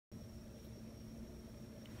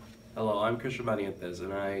Hello, I'm Christian Barrientes,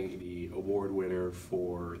 and I'm the award winner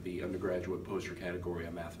for the undergraduate poster category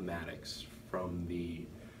on mathematics from the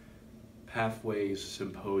Pathways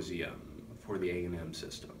Symposium for the A&M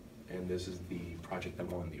system. And this is the project that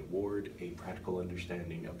won the award, A Practical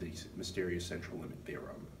Understanding of the Mysterious Central Limit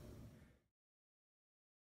Theorem.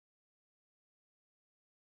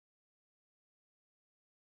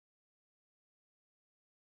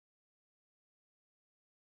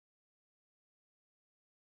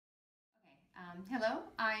 Hello,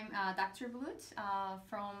 I'm Dr. Blut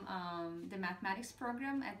from the mathematics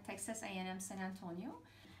program at Texas A&M San Antonio.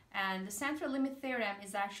 And the central limit theorem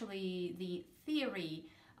is actually the theory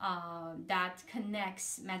that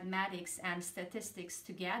connects mathematics and statistics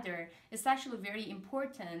together. It's actually very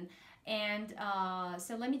important. And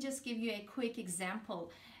so let me just give you a quick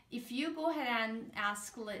example. If you go ahead and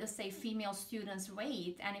ask, let's say, female students'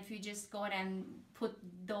 weight, and if you just go ahead and put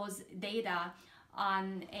those data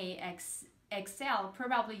on a Excel,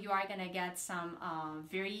 probably you are going to get some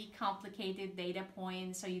very complicated data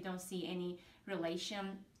points, so you don't see any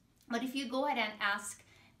relation. But if you go ahead and ask,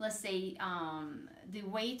 let's say, the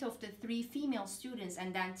weight of the 3 female students,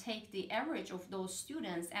 and then take the average of those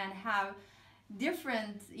students and have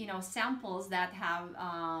different samples that have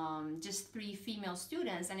just 3 female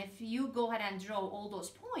students, and if you go ahead and draw all those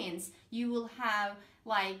points, you will have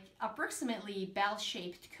like approximately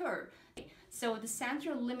bell-shaped curve. So the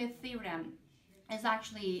central limit theorem is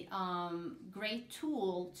actually a great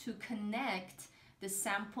tool to connect the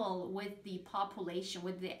sample with the population,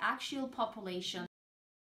 with the actual population.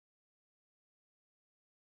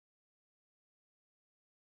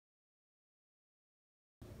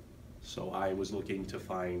 So I was looking to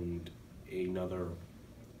find another,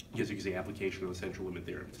 I guess you could say, application of the central limit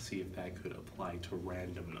theorem to see if that could apply to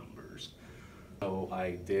random numbers. So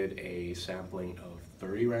I did a sampling of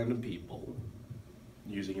 30 random people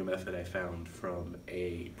using a method I found from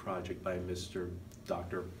a project by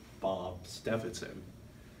Dr. Bob Stephenson.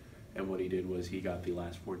 And what he did was he got the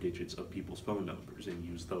last 4 digits of people's phone numbers and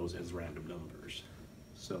used those as random numbers.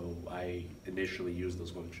 So I initially used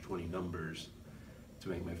those 1 to 20 numbers to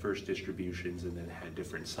make my first distributions, and then had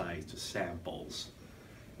different sized samples.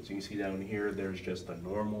 As you can see down here, there's just a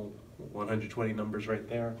normal 120 numbers right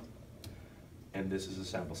there, and this is a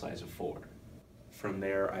sample size of 4. From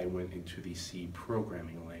there, I went into the C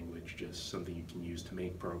programming language, just something you can use to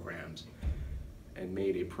make programs, and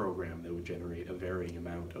made a program that would generate a varying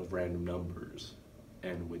amount of random numbers,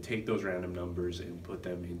 and would take those random numbers and put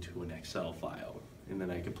them into an Excel file, and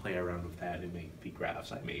then I could play around with that and make the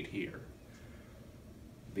graphs I made here.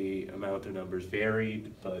 The amount of numbers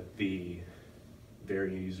varied, but the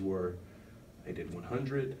values were, I did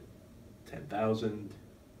 100, 10,000,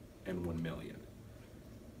 and 1 million.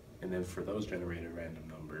 And then for those generated random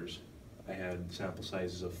numbers, I had sample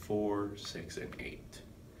sizes of 4, 6, and 8.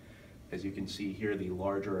 As you can see here, the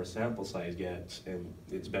larger a sample size gets, and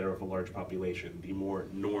it's better with a large population, the more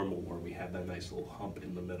normal, where we have that nice little hump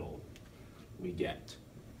in the middle, we get.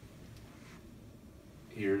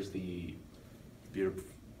 Here's the beautiful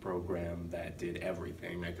program that did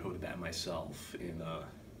everything. I coded that myself in a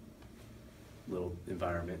little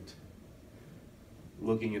environment.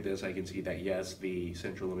 Looking at this, I can see that yes, the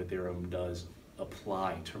central limit theorem does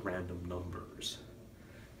apply to random numbers.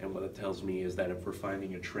 And what it tells me is that if we're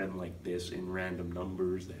finding a trend like this in random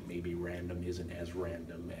numbers, then maybe random isn't as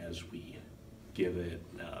random as we give it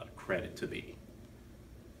credit to be.